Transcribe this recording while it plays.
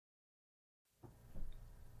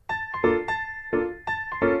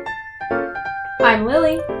I'm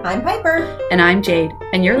Lily. I'm Piper. And I'm Jade,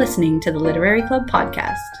 and you're listening to the Literary Club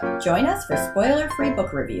podcast. Join us for spoiler-free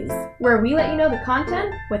book reviews, where we let you know the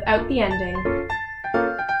content without the ending.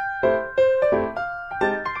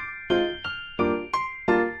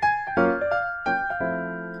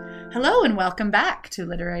 Hello and welcome back to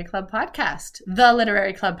Literary Club Podcast, the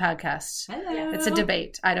Literary Club Podcast. Hello. It's a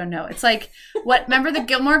debate. I don't know. It's like, remember the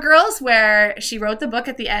Gilmore Girls where she wrote the book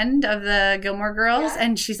at the end of the Gilmore Girls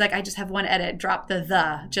and she's like, I just have one edit, drop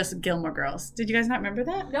just Gilmore Girls. Did you guys not remember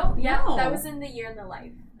that? No, No. That was in The Year in the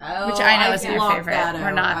Life. Oh, which I know is I've your blocked favorite. that out.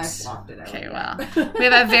 We're not. I've blocked it out. Okay, well, we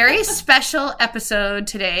have a very special episode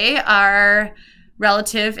today. Our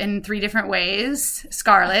relative in 3 different ways,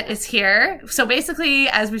 Scarlett, is here. So basically,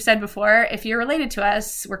 as we've said before, if you're related to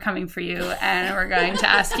us, we're coming for you and we're going to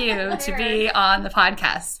ask you to be on the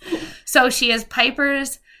podcast. So she is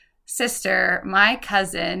Piper's sister, my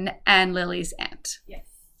cousin, and Lily's aunt. Yes.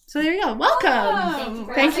 So there you go.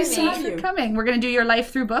 Welcome. Thank you so much for coming. We're going to do your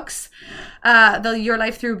life through books, your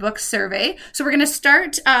life through books survey. So we're going to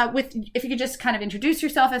start with, if you could just kind of introduce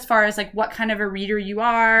yourself as far as like what kind of a reader you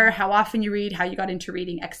are, how often you read, how you got into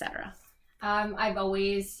reading, etc. I've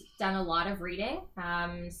always done a lot of reading.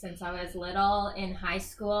 Since I was little. In high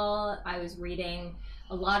school, I was reading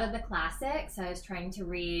a lot of the classics. I was trying to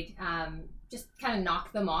read just kind of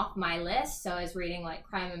knock them off my list. So I was reading like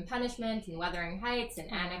Crime and Punishment and Wuthering Heights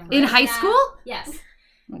and Anna Karenina. In high school? Yes.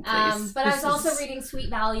 Oh, But I was also reading Sweet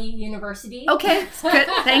Valley University. Okay, good.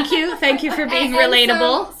 Thank you. Thank you for being and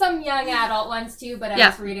relatable. Some young adult ones too, but I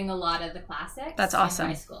was reading a lot of the classics. That's awesome.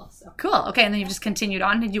 In high school. So. Cool. Okay, and then you've just continued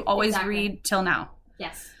on. Did you always read till now?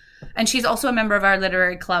 Yes. And she's also a member of our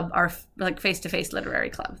literary club, our like face-to-face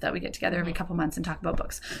literary club that we get together every couple months and talk about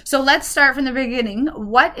books. So let's start from the beginning.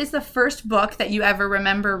 What is the first book that you ever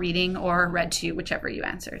remember reading or read to, whichever you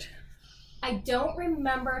answered? I don't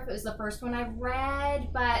remember if it was the first one I read,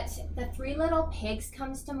 but The Three Little Pigs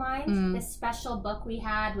comes to mind. This special book we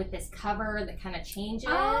had with this cover that kind of changes.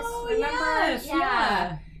 Oh, remember?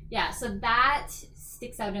 yes. Yeah, so that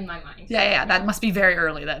sticks out in my mind. Yeah. That must be very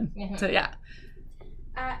early then. Mm-hmm. So yeah.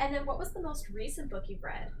 And then what was the most recent book you've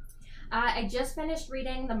read? I just finished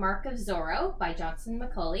reading The Mark of Zorro by Johnson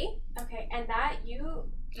Macaulay. Okay, and that you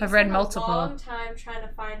I've read multiple. A long time trying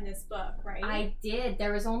to find this book, right? I did.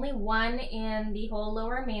 There was only one in the whole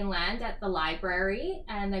Lower Mainland at the library,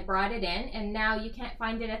 and they brought it in, and now you can't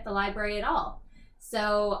find it at the library at all.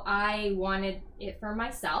 So I wanted it for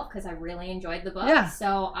myself because I really enjoyed the book. Yeah.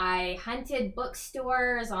 So I hunted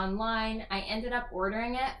bookstores online. I ended up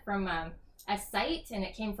ordering it from a site, and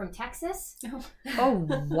it came from Texas. Oh,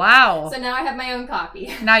 wow. So now I have my own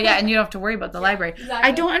copy. Now, and you don't have to worry about the library. Exactly.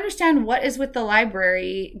 I don't understand what is with the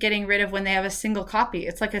library getting rid of when they have a single copy.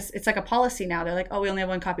 It's like a policy now. They're like, oh, we only have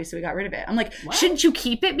one copy, so we got rid of it. I'm like, What? Shouldn't you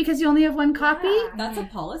keep it because you only have one copy? That's a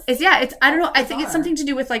policy? It's I don't know. I think it's bizarre. something to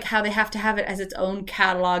do with like how they have to have it as its own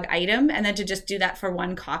catalog item, and then to just do that for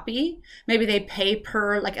one copy. Maybe they pay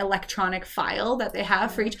per like electronic file that they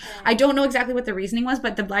have for each. I don't know exactly what the reasoning was,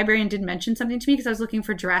 but the librarian did mention something to me because I was looking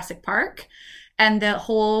for Jurassic Park, and the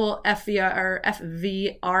whole FVRL,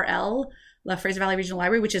 La Fraser Valley Regional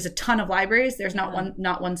Library, which is a ton of libraries. There's not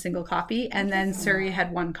one single copy, and then Surrey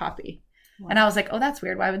had one copy. Wow. And I was like, oh, that's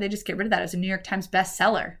weird. Why would they just get rid of that? It was a New York Times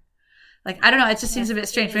bestseller. Like, I don't know. It just seems a bit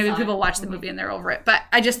strange. Maybe people watch the movie and they're over it. But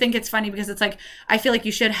I just think it's funny because it's like, I feel like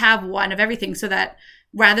you should have one of everything so that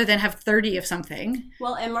rather than have 30 of something.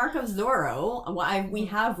 Well, and Mark of Zorro, we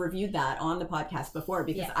have reviewed that on the podcast before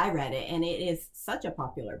because I read it, and it is such a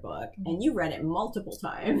popular book, and you read it multiple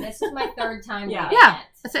times. This is my third time reading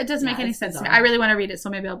it. So it doesn't make any sense to me. bizarre. I really want to read it, so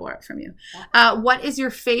maybe I'll borrow it from you. What is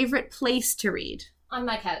your favorite place to read? On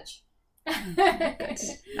my couch.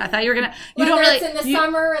 I thought you were gonna. You Whether don't really. it's in the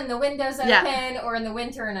summer and the windows open, Yeah. or in the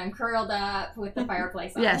winter and I'm curled up with the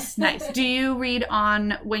fireplace on. Yes, nice. Do you read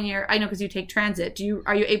on when you're? I know because you take transit.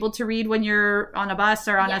 Are you able to read when you're on a bus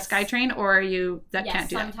or on a SkyTrain, or are you can't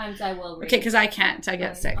do that? Sometimes I will read. Okay, because I can't. I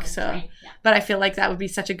get sick. So, train, but I feel like that would be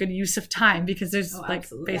such a good use of time because there's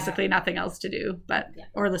absolutely. basically nothing else to do,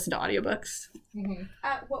 or listen to audiobooks. Mm-hmm.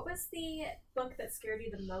 What was the book that scared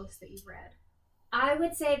you the most that you read? I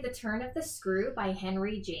would say The Turn of the Screw by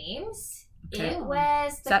Henry James. Okay. It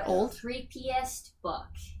was Is that old? creepiest book.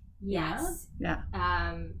 Yes. Yeah.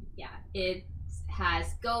 It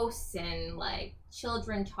has ghosts and like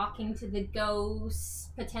children talking to the ghosts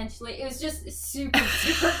potentially. It was just super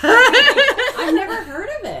creepy. I've never heard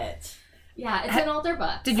of it. Yeah, it's an older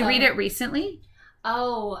book. Did you read it recently?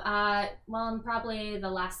 Well, in probably the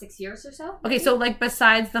last 6 years or so. Okay, so like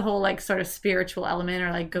besides the whole like sort of spiritual element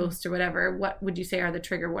or like ghost or whatever, what would you say are the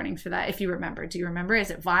trigger warnings for that? If you remember, do you remember?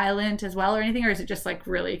 Is it violent as well or anything, or is it just like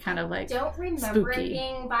really kind of like Don't remember spooky? it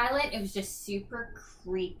being violent. It was just super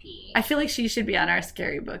creepy. I feel like she should be on our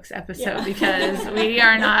scary books episode because we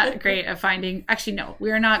are not great at finding. Actually, no, we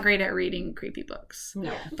are not great at reading creepy books.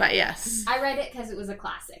 No. But yes. I read it because it was a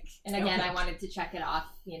classic, and again, Okay. I wanted to check it off,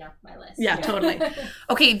 my list. Yeah, totally.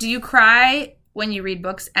 Okay, do you cry when you read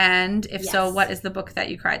books? And if so, Yes. what is the book that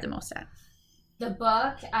you cried the most at? The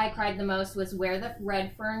book I cried the most was Where the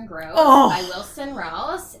Red Fern Grows by Wilson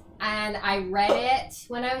Rose, and I read it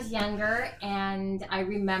when I was younger, and I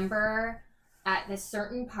remember at this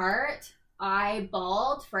certain part, I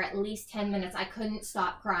bawled for at least 10 minutes. I couldn't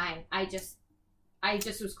stop crying. I just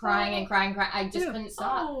was crying and crying. I just couldn't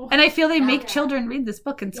stop. And I feel they make Yeah. children read this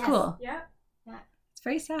book in school. Yeah. It's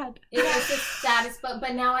very sad. It was the saddest book,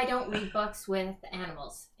 but now I don't read books with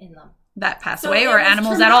animals in them. That pass So away it or was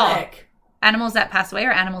animals at all? traumatic. Animals that pass away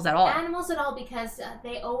or animals at all? Animals at all, because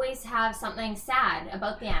they always have something sad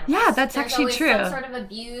about the animals. Yeah, that's There's actually always true. some sort of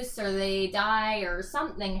abuse, or they die, or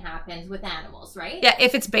something happens with animals, right? Yeah,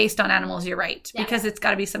 if it's based on animals, you're right. Yeah. Because it's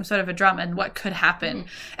got to be some sort of a drama and what could happen.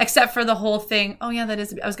 Mm-hmm. Except for the whole thing. Oh, yeah, that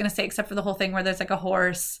is. I was going to say, except for the whole thing where there's like a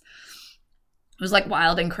horse. It was like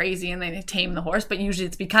wild and crazy and they tame the horse. But usually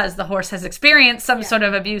it's because the horse has experienced some sort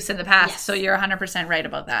of abuse in the past. Yes. So you're 100% right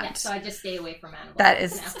about that. Yeah, so I just stay away from animals.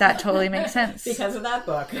 That totally makes sense. Because of that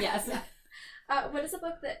book. Yes. What is a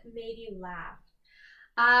book that made you laugh?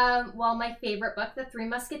 Well, my favorite book, The Three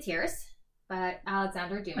Musketeers, by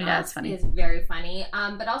Alexander Dumas. Yeah, it's funny. Is very funny.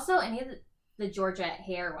 But also any of the Georgette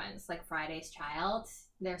Hare ones, like Friday's Child.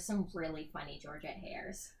 There's some really funny Georgette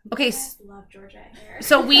Hares. Okay, I love Georgette Hare.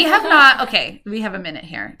 so we have not. Okay, we have a minute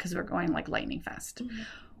here because we're going like lightning fast.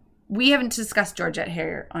 We haven't discussed Georgette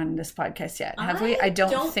Hare on this podcast yet, have we? I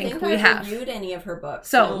don't think we I've have. reviewed any of her books.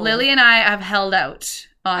 So No. Lily and I have held out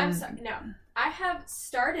on. I'm sorry. No. I have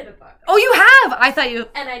started a book. Oh, you have? I thought you.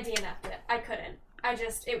 And I DNF'd it. I couldn't.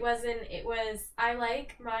 I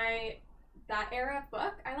like that era of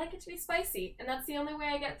book. I like it to be spicy. And that's the only way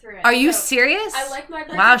I get through it. Are you So, serious? I like my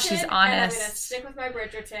Bridgerton. Wow, she's And I'm going to honest. stick with my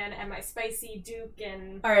Bridgerton and my spicy Duke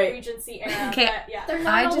and All right. Regency era. Okay. But yeah. They're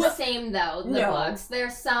I not all just- the same, though, the No. books.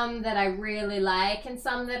 There's some that I really like and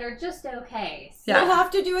some that are just okay. So, Yeah. We'll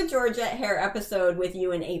have to do a Georgette Hare episode with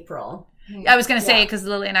you in April. I was going to say Yeah. because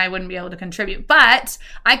Lily and I wouldn't be able to contribute, but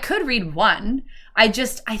I could read one. I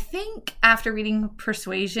think after reading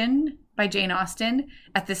Persuasion by Jane Austen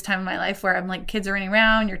at this time of my life where I'm like, kids are running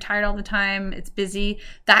around, you're tired all the time, it's busy,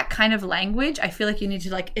 that kind of language, I feel like you need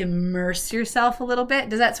to like immerse yourself a little bit.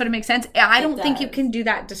 Does that sort of make sense? I don't think you does. can do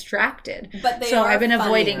that distracted. But they So are I've been funnier.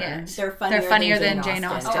 avoiding it. They're funnier than Jane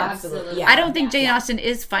Austen. Oh, absolutely. Yeah. I don't think Jane Yeah. Austen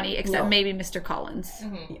is funny except No. maybe Mr. Collins.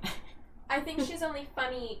 Mhm. I think she's only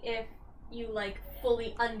funny if you like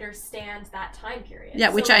fully understand that time period. Yeah,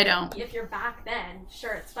 which So, I like, don't. If you're back then,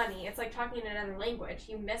 sure, it's funny. It's like talking in another language.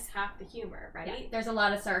 You miss half the humor, right? Yeah, there's a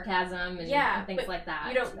lot of sarcasm and, Yeah, and things but like that.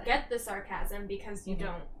 You don't get the sarcasm because you Mhm.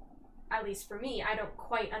 don't. At least for me, I don't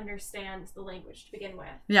quite understand the language to begin with.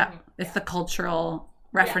 Yeah, Mhm. it's the cultural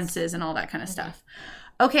references and all that kind of Mhm. stuff.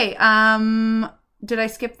 Okay, did I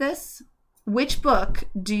skip this? Which book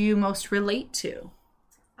do you most relate to?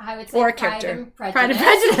 I would say Or a Pride character. and Prejudice. Pride and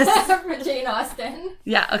Prejudice. for Jane Austen.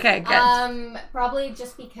 Yeah, okay, good. Probably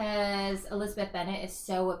just because Elizabeth Bennet is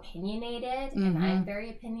so opinionated, and Mhm. I'm very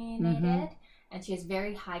opinionated, Mhm. and she has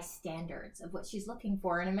very high standards of what she's looking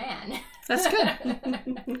for in a man. That's good.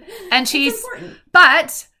 And It's she's, important.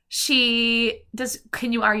 but she does,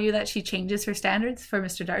 can you argue that she changes her standards for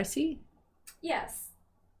Mr. Darcy? Yes.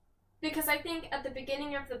 Because I think at the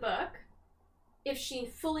beginning of the book, if she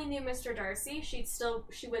fully knew Mr. Darcy,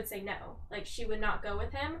 she would say no. Like, she would not go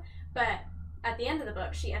with him. But at the end of the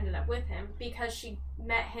book, she ended up with him because she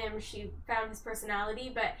met him, she found his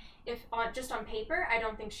personality. But just on paper, I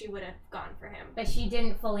don't think she would have gone for him. But she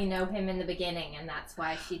didn't fully know him in the beginning, and that's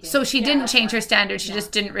why she didn't. So she Yeah, didn't that's change her right. standards, she No.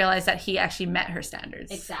 just didn't realize that he actually met her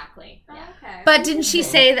standards. Exactly. Oh, Yeah. okay. But didn't she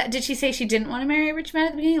say that? Did she say she didn't want to marry a rich man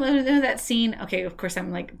at the beginning? That scene. Okay, of course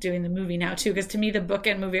I'm like doing the movie now too, because to me the book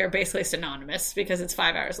and movie are basically synonymous because it's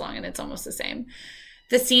 5 hours long and it's almost the same.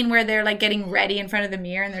 The scene where they're like getting ready in front of the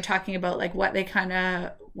mirror and they're talking about like what they kind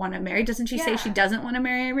of want to marry. Doesn't she say Yeah. she doesn't want to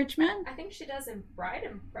marry a rich man? I think she does in Pride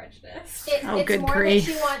and Prejudice. Oh, It's good more grief.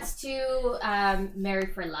 that she wants to marry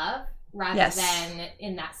for love rather Yes. than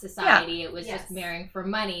in that society. It was Yes. just marrying for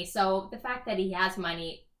money. So the fact that he has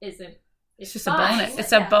money isn't It's just fine. a bonus.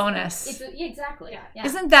 It's a bonus. Exactly. Yeah.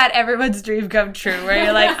 Isn't that everyone's dream come true? Where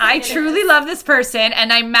you're like, I truly love this person,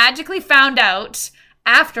 and I magically found out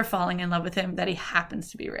after falling in love with him that he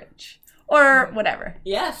happens to be rich. Or whatever.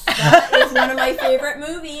 Yes, that is one of my favorite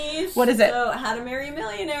movies. What is it? So, How to Marry a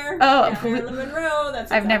Millionaire. Oh, Marilyn Monroe.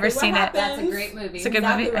 That's I've never exactly seen what it. happens. That's a great movie. It's a good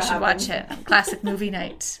Exactly movie. I what should watch happened. it. Classic movie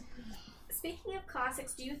night. Speaking of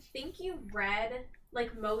classics, do you think you read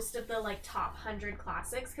like most of the like top 100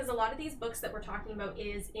 classics? Because a lot of these books that we're talking about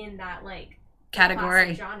is in that like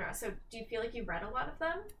Category. classic genre. So do you feel like you read a lot of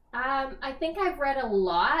them? I think I've read a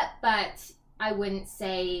lot, but I wouldn't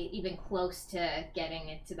say even close to getting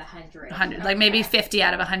into the 100. 100, like maybe 50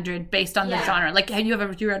 out of 100 based on the Yeah. genre. Like, have you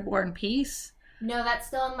read War and Peace? No, that's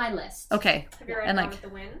still on my list. Okay. Have you read And, Gone like- with the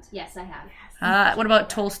Wind? Yes, I have. What about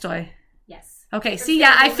Tolstoy? Yes. Okay, Or see,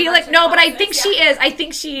 yeah, I Sarah feel David like, no, but I Classics, think she is. I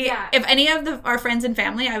think she, Yeah. if any of our friends and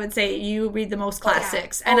family, I would say you read the most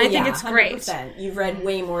classics. And I think it's great. 100%. You've read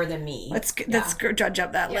way more than me. Let's judge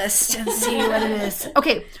up that list and see what it is.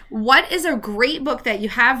 Okay, what is a great book that you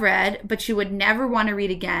have read, but you would never want to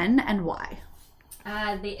read again, and why?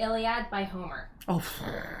 The Iliad by Homer. Oh,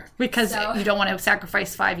 because So- you don't want to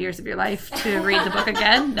sacrifice 5 years of your life to read the book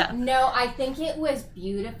again? No. No, I think it was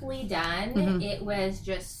beautifully done. Mhm. It was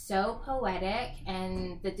just so poetic,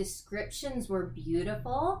 and the descriptions were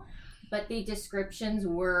beautiful, but the descriptions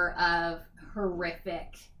were of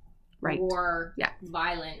horrific Right. war, Yeah.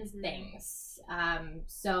 violent Mhm. things.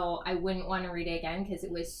 So I wouldn't want to read it again because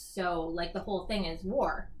it was so, like, the whole thing is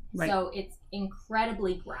war. Right. So it's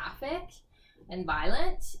incredibly graphic and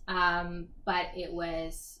violent, but it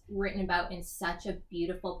was written about in such a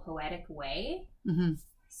beautiful, poetic way. Mm-hmm.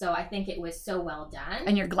 So I think it was so well done.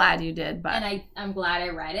 And you're glad you did, but And I'm glad I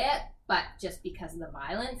read it, but just because of the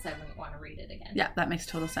violence, I wouldn't want to read it again. yeah, that makes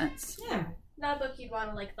total sense. Yeah. Not a book you'd want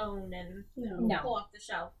to like own and No. pull off the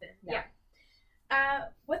shelf. And, No. Yeah.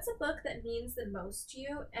 What's a book that means the most to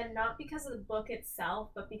you, and not because of the book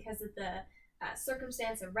itself, but because of the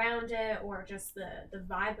circumstance around it, or just the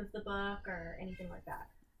vibe of the book, or anything like that?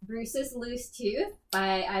 Bruce's Loose Tooth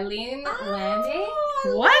by Eileen Landay.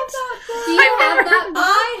 What? Do you have that book?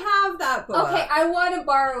 I have that book. Okay, I want to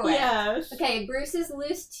borrow it. Yes. Okay, Bruce's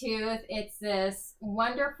Loose Tooth. It's this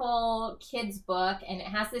wonderful kid's book, and it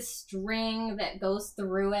has this string that goes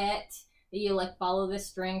through it. That you like follow the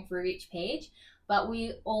string through each page. But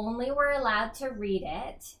we only were allowed to read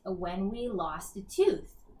it when we lost a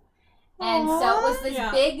tooth. And so it was this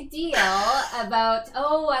Yeah. big deal about,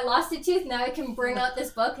 oh, I lost a tooth. Now I can bring out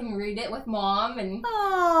this book and read it with mom.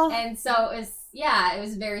 And so it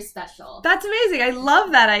was very special. That's amazing. I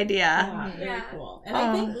love that idea. Yeah, very Yeah. cool. And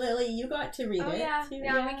I think, Lily, you got to read Oh it. yeah, too.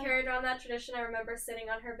 yeah. We carried on that tradition. I remember sitting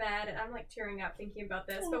on her bed, and I'm like tearing up thinking about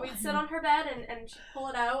this. But we'd sit on her bed and she'd pull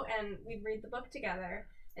it out, and we'd read the book together.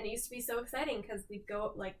 And it used to be so exciting because we'd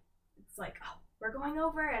go like, it's like, oh, we're going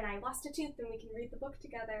over, and I lost a tooth, and we can read the book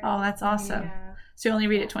together. Oh, that's awesome. Yeah. So you only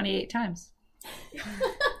read it 28 times.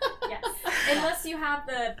 Yes. Unless you have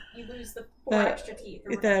you lose the 4 extra teeth.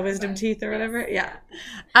 Or The whatever, wisdom but- teeth or whatever? Yes,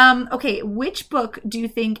 Yeah. Okay, which book do you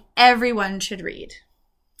think everyone should read?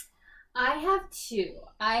 I have two.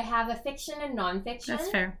 I have a fiction and nonfiction. That's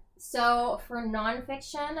fair. So for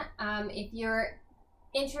nonfiction, if you're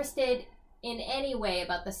interested in any way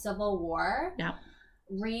about the Civil War, Yeah.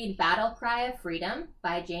 read Battle Cry of Freedom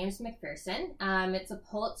by James McPherson. It's a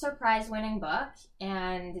Pulitzer Prize winning book,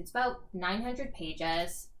 and it's about 900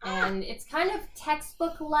 pages, and it's kind of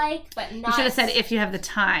textbook-like, but not... You should have said if you have the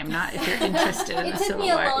time, not if you're interested in It the took Civil me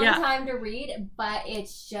a War. long Yeah. time to read, but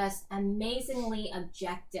it's just amazingly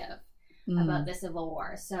objective Mm. about the Civil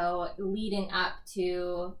War. So leading up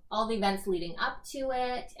to all the events leading up to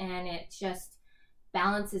it, and it just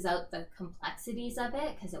balances out the complexities of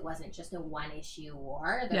it because it wasn't just a one-issue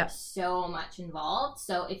war. There's Yeah. so much involved.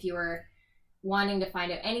 So if you were wanting to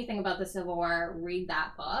find out anything about the Civil War, read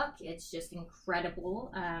that book. It's just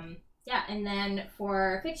incredible. And then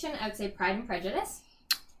for fiction, I would say Pride and Prejudice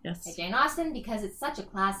Yes. by Jane Austen, because it's such a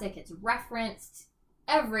classic. It's referenced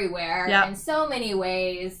everywhere Yeah. in so many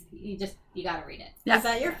ways. You gotta read it. Yeah. Is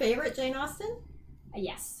that your favorite, Jane Austen?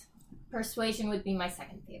 Yes. Persuasion would be my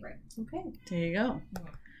second favorite. Okay. There you go.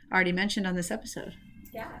 Already mentioned on this episode.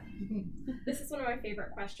 Yeah. This is one of my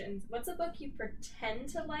favorite questions. What's a book you pretend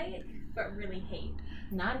to like but really hate?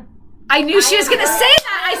 None. I knew she was going to am say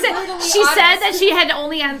that. I said brutally she said honest. that she had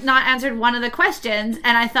only not answered one of the questions,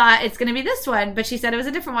 and I thought it's going to be this one, but she said it was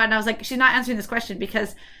a different one. And I was like, she's not answering this question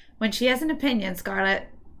because when she has an opinion, Scarlett,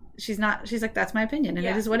 she's like, that's my opinion, and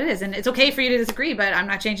Yeah. it is what it is, and it's okay for you to disagree, but I'm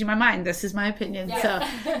not changing my mind. This is my opinion. Yeah. So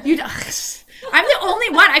I'm the only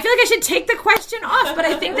one. I feel like I should take the question off, but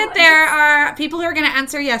I think that there are people who are going to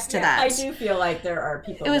answer yes to that. I do feel like there are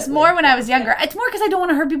people. It was that more would. when I was younger. It's more because I don't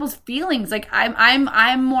want to hurt people's feelings. Like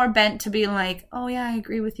I'm more bent to being like, oh yeah, I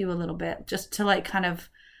agree with you a little bit, just to like kind of.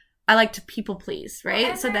 I like to people please, right?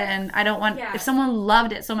 Well, so then I don't want, yeah. if someone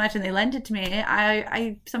loved it so much and they lent it to me,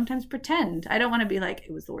 I sometimes pretend. I don't want to be like,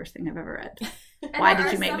 it was the worst thing I've ever read. And Why there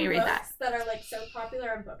did you are make some me read that? books that are like so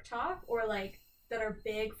popular on Book Talk or like that are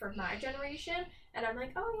big for my generation, and I'm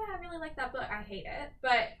like, oh yeah, I really like that book. I hate it,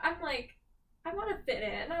 but I'm like, I want to fit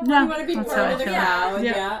in. No, You want to be that's part how I of the feel. crowd.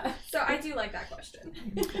 Yeah. Yeah. So I do like that question.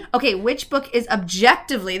 Okay, which book is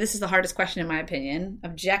objectively, this is the hardest question in my opinion,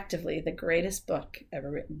 objectively the greatest book ever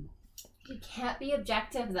written? You can't be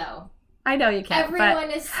objective though. I know you can't,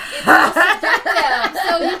 Everyone is it's so subjective,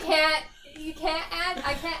 so you can't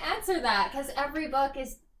I can't answer that because every book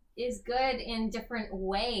is good in different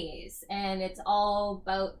ways, and it's all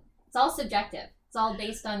subjective. It's all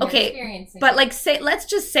based on your experience. But like, let's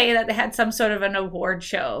just say that they had some sort of an award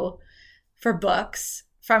show for books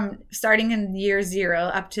from starting in year 0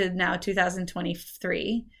 up to now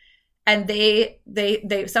 2023, and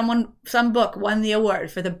some book won the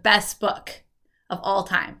award for the best book of all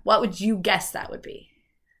time. What would you guess that would be?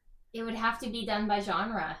 it would have to be done by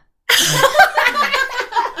genre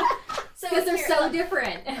So because they're here, so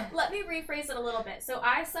different. Let me rephrase it a little bit. So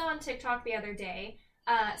I saw on TikTok the other day,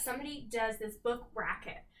 somebody does this book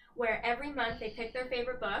bracket where every month they pick their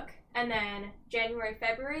favorite book, and then January,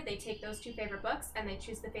 February, they take those 2 favorite books and they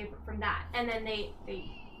choose the favorite from that. And then they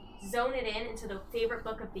zone it in into the favorite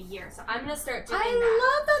book of the year. So I'm going to start doing that.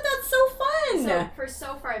 I love that. That's so fun. So for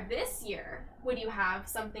so far this year, would you have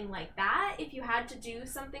something like that? If you had to do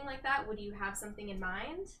something like that, would you have something in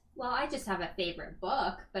mind? Well, I just have a favorite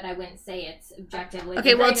book, but I wouldn't say it's objectively.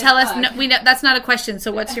 Okay, the well, greatest tell us. book. No, we know, that's not a question.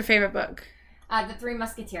 So, what's your favorite book? The Three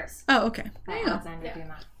Musketeers Oh, okay. by Yeah. Alexander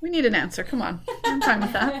Dumas. We need an answer. Come on. I'm fine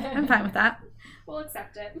with that. I'm fine with that. We'll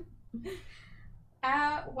accept it.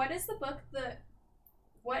 What is the book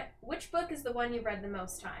which book is the one you've read the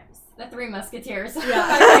most times? The Three Musketeers.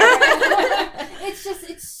 Yeah.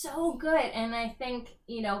 It's so good, and I think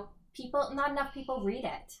not enough people read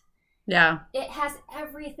it. Yeah. It has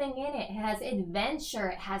everything in it. It has adventure.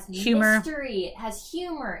 It has Humor. mystery. It has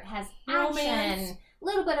humor. It has action. Romance. A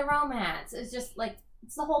little bit of romance. It's just like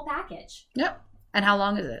it's the whole package. Yep. And how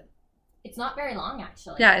long is it? It's not very long,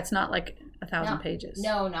 actually. Yeah, it's not like 1,000 No. pages.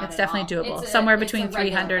 No, not It's at definitely all. doable. It's Somewhere it's between a regular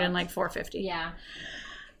 300 and book. like 450. Yeah.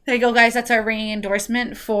 There you go, guys. That's our ringing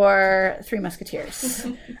endorsement for Three Musketeers.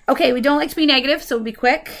 Okay, we don't like to be negative, so we'll be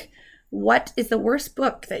quick. What is the worst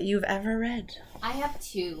book that you've ever read? I have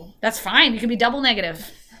 2. That's fine. You can be double negative.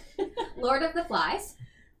 Lord of the Flies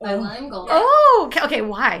by William Golding Oh, okay.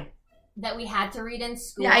 Why? that we had to read in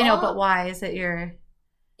school. Yeah, I know, but why is it your...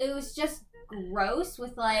 It was just gross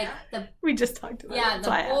with like the We just talked about it. the That's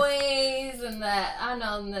why I asked. boys and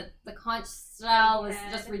the conch style was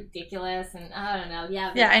just ridiculous, and I don't know.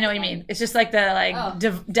 Yeah, I know what you mean. It's just like the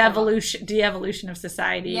de-evolution of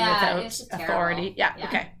society Yeah, without it's just authority. terrible. Yeah, Yeah.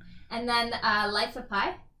 okay. And then Life of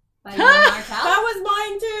Pi by Jan That Martel. was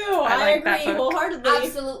mine too. I like that agree book. wholeheartedly.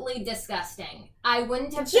 Absolutely disgusting. I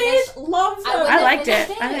wouldn't have Jade finished. loves I them. wouldn't I have liked it.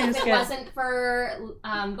 finished I think it was if it good. wasn't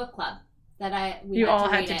for book club that we You had all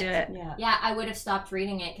to had read to do it. Yeah. Yeah, I would have stopped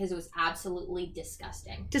reading it because it was absolutely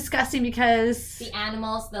disgusting. Disgusting because... The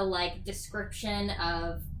animals, the like description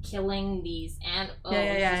of killing these animals.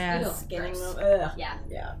 Yeah. Skinning gross. them. Ugh. Yeah.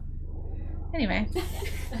 Yeah. Anyway.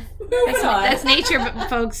 Moving on. That's nature,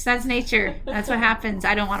 folks. That's nature. That's what happens.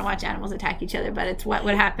 I don't want to watch animals attack each other, but it's what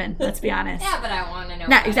would happen. Let's be honest. Yeah, but I want to know.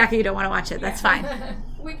 No, about exactly. You don't want to watch it. That's fine.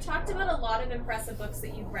 We've talked about a lot of impressive books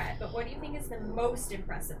that you've read, but what do you think is the most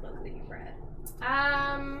impressive book that you've read?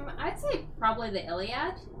 I'd say probably the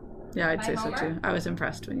Iliad. Yeah, I'd By say so Homer? too. I was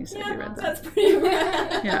impressed when you said you read that. That's pretty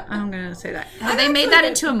rad. Yeah, I'm going to say that. Have they made that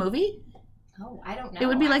into a movie? Oh, I don't know. It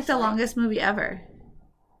would be like the actually. longest movie ever.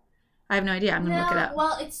 I have no idea. I'm going to look it up.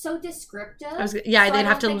 Well, it's so descriptive. They'd I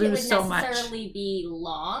have to don't think lose so It would much. necessarily be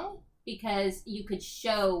long because you could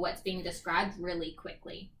show what's being described really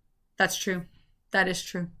quickly. That's true. That is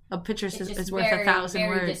true. A picture It's is just worth very, 1,000 very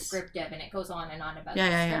words. descriptive, and it goes on and on about Yeah,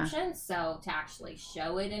 the yeah. description. So to actually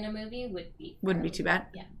show it in a movie would be Wouldn't be too bad.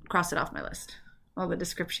 Yeah. Cross it off my list. Oh, the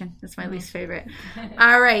description. That's my least favorite. favorite.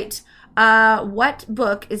 All right. What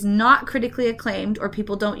book is not critically acclaimed or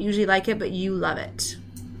people don't usually like it, but you love it?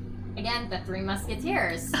 Again, the Three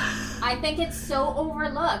Musketeers. I think it's so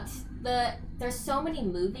overlooked. The there's so many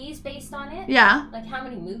movies based on it. Yeah. Like, how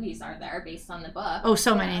many movies are there based on the book? Oh,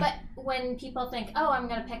 so many. But when people think, oh, I'm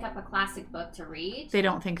going to pick up a classic book to read, They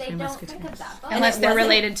don't think they Three don't Musketeers. think of that book. Unless it they're wasn't-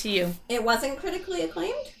 related to you. It wasn't critically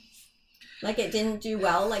acclaimed? Like, it didn't do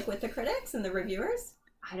well, like, with the critics and the reviewers?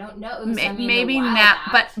 I don't know. It was, I mean, Maybe a while now,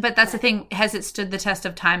 back, but that's the thing. Has it stood the test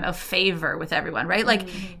of time of favor with everyone, right? Like,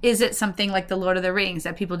 is it something like The Lord of the Rings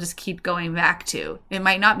that people just keep going back to? It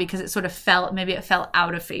might not, because it sort of fell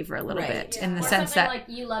out of favor a little Right. bit in the or sense something that like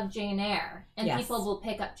you love Jane Eyre, and Yes. people will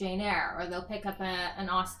pick up Jane Eyre, or they'll pick up an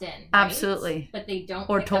Austen, right? Absolutely. But they don't.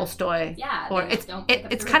 or pick up- Tolstoy. Yeah, Or they it's don't pick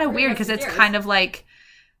up it's Three- kind of Three weird because it's Musketeers. kind of like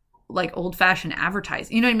old fashioned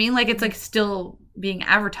advertising. You know what I mean? Like, it's like still being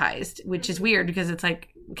advertised, which is weird because it's like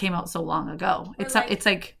came out so long ago. Or It's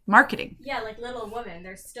like marketing. Yeah, like Little Woman,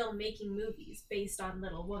 they're still making movies based on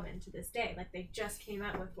Little Woman to this day. Like, they just came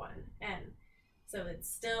out with one, and so it's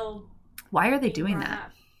still Why are they being doing brought that?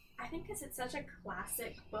 up. I think because it's such a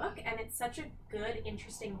classic book, and it's such a good,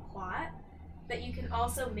 interesting plot that you can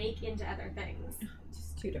also make into other things.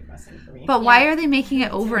 Just too depressing for me. But why are they making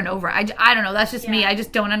it over and over? I don't know. That's just me. Yeah. I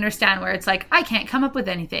just don't understand where it's like, I can't come up with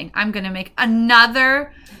anything. I'm going to make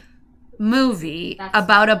another movie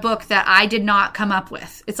about a book that I did not come up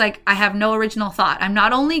with. It's like, I have no original thought. I'm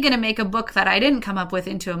not only going to make a book that I didn't come up with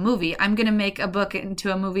into a movie, I'm going to make a book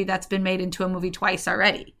into a movie that's been made into a movie twice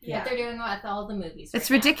already. But they're doing with all the movies.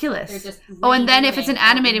 It's right now. ridiculous. They're just Oh, and then if it's an rebooting all the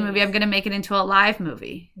animated movie, movies. I'm going to make it into a live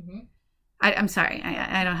movie. Mhm. I'm sorry.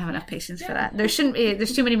 I don't have enough patience for that. There shouldn't be.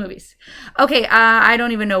 There's too many movies. Okay, I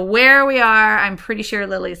don't even know where we are. I'm pretty sure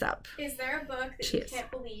Lily's up. Is there a book that She you is. can't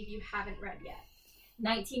believe you haven't read yet?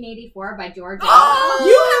 1984 by George. You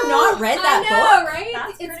have not read that I know, book? right?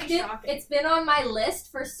 That's It's pretty been shocking. it's been on my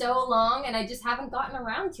list for so long, and I just haven't gotten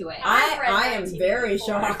around to it. I've read I am very 1984.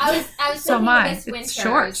 shocked. I was So thinking am I. this It's winter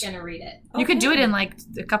short. I was going to read it. You could do it in like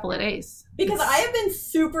a couple of days. Because I have been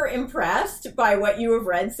super impressed by what you have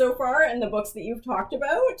read so far and the books that you've talked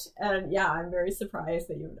about. And yeah, I'm very surprised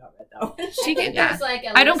that you have not read that one. She I think yeah. there's like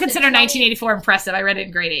at I don't least a consider 20 1984 impressive. I read it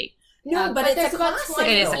in grade 8. No, but there's it's a about classic. 20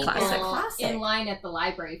 It is a people classic. in line at the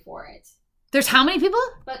library for it. There's how many people?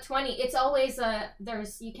 But 20, it's always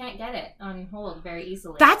you can't get it on hold very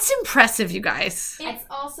easily. That's impressive, you guys. It's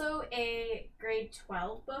also a grade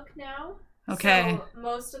 12 book now. Okay. So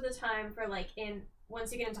most of the time for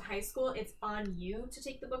once you get into high school, it's on you to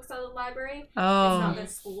take the books out of the library. It's Oh, not the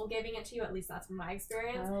school giving it to you. At least that's my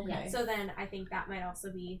experience. Okay. So then I think that might also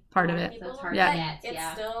be Part a of lot it. people That's hard learn, to but get, it's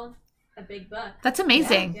yeah. still a big book. that's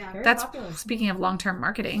amazing. Yeah. Very That's popular. speaking of long-term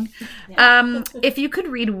marketing. Yeah. If you could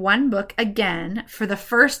read one book again for the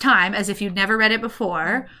first time, as if you'd never read it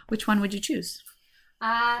before, which one would you choose?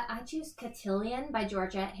 I choose Cotillion by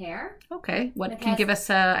Georgette Hare. Okay. What can you Because- give us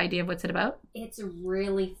an idea of what's it about? It's a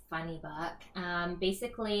really funny book.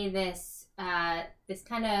 Basically, this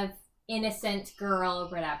kind of innocent girl,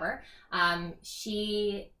 whatever,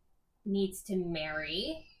 she needs to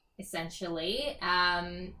marry, essentially.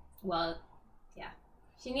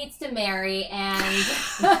 She needs to marry, and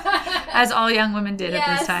As all young women did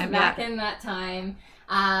at this time. back Yeah. in that time.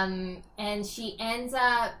 And she ends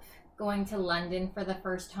up going to London for the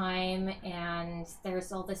first time, and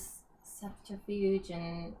there's all this subterfuge,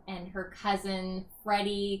 and her cousin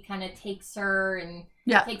Freddie kind of takes her and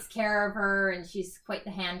Yeah. takes care of her, and she's quite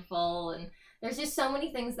the handful, and there's just so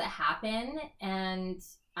many things that happen, and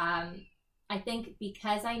I think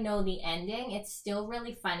because I know the ending, it's still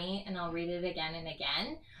really funny, and I'll read it again and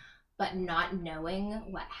again, but not knowing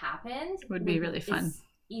what happened Would be really fun.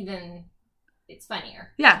 is it's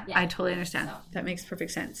funnier. Yeah, Yeah. I totally understand. So. That makes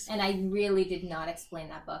perfect sense. And I really did not explain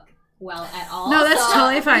that book well at all. No, that's So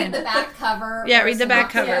totally fine. Read the back cover. Yeah, or read the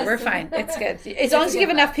back synopsis. cover. We're fine. It's good. As It's long a as you good give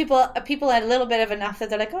enough people a little bit of enough that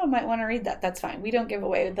they're like, oh, I might want to read that. That's fine. We don't give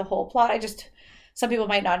away the whole plot. Some people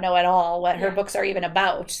might not know at all what her Yeah. books are even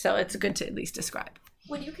about. So it's good to at least describe.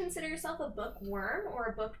 Would you consider yourself a bookworm or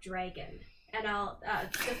a book dragon? And I'll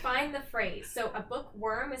define the phrase. So a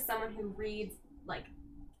bookworm is someone who reads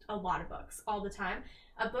a lot of books all the time.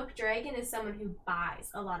 A book dragon is someone who buys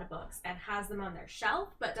a lot of books and has them on their shelf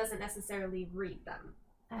but doesn't necessarily read them.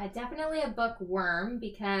 Definitely a bookworm,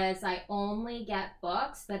 because I only get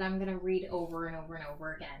books that I'm going to read over and over and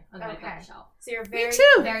over again on my Okay. bookshelf. So you're Me very too.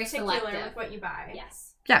 Very particular selective. with what you buy. Yes.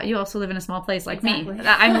 Yeah, you also live in a small place like Exactly.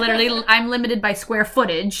 me. I'm limited by square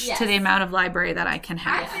footage Yes. to the amount of library that I can I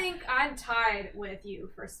have. think I'm tied with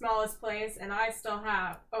you for smallest place, and I still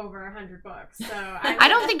have over 100 books. So I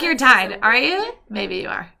don't think you're tied, are you? Maybe you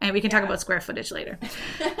are. And we can talk Yeah. about square footage later.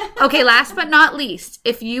 Okay, last but not least,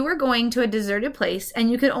 if you were going to a deserted place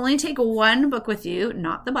and you could only take one book with you,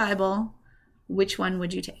 not the Bible, which one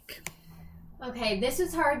would you take? Okay, this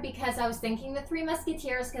was hard because I was thinking The Three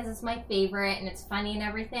Musketeers because it's my favorite and it's funny and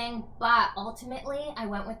everything, but ultimately I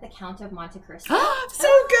went with The Count of Monte Cristo. So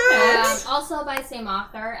good! Also by the same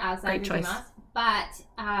author as Great choice. Dumas,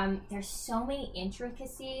 but there's so many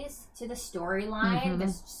intricacies to the storyline.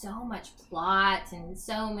 There's so much plot and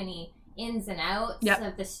so many ins and outs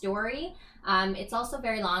of the story. It's also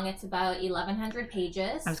very long. It's about 1,100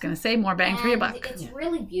 pages. I was going to say, more bang for your buck. It's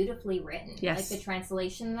really beautifully written. Yes. Like the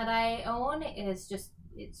translation that I own is just,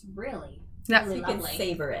 it's really, Yeah. really You lovely. can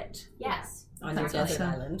savor it Yes. on your That's desert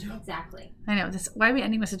awesome. island. Exactly. I know. Why are we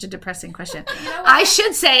ending with such a depressing question? You know what? I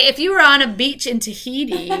should say, if you were on a beach in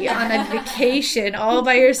Tahiti on a vacation all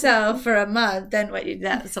by yourself for a month, then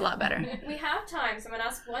that's a lot better. We have time, so I'm going to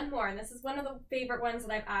ask one more. And this is one of the favorite ones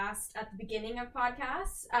that I've asked at the beginning of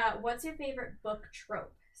podcasts. What's your favorite book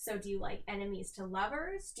trope? So do you like enemies to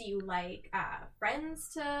lovers? Do you like friends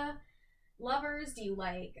to lovers? Do you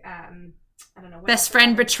like, I don't know. What Best else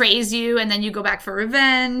friend is there? betrays you and then you go back for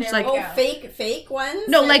revenge. There Like, we Oh, go. fake ones?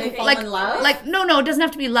 no, that like, they fall like, in love? like, no, it doesn't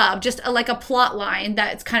have to be love. Just like a plot line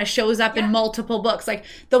that kind of shows up in multiple books. Like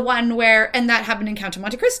the one where, and that happened in Count of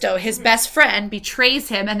Monte Cristo. His best friend betrays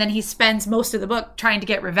him, and then he spends most of the book trying to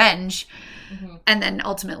get revenge, and then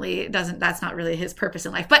ultimately doesn't. That's not really his purpose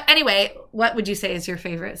in life. But anyway, what would you say is your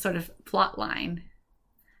favorite sort of plot line?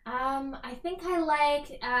 I think I like,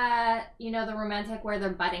 the romantic where they're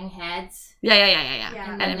butting heads. Yeah.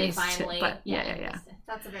 Yeah. And then Enemies, they finally, but yeah.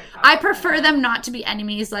 That's a very I popular prefer one. them not to be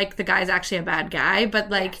enemies, like the guy's actually a bad guy, but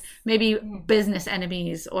like Yes. maybe business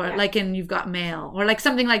enemies, or Yeah. like in You've Got Mail, or like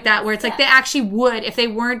something like that, where it's like Yeah. they actually would, if they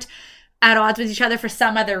weren't at odds with each other for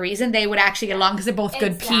some other reason, they would actually get along because they're both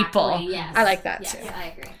good Exactly, people. Yes. I like that Yes, too. I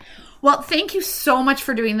agree. Well, thank you so much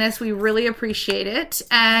for doing this. We really appreciate it.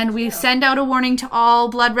 And we send out a warning to all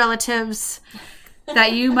blood relatives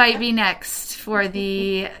that you might be next for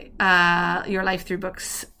the Your Life Through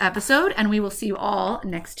Books episode. And we will see you all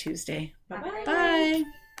next Tuesday. Bye-bye. Bye.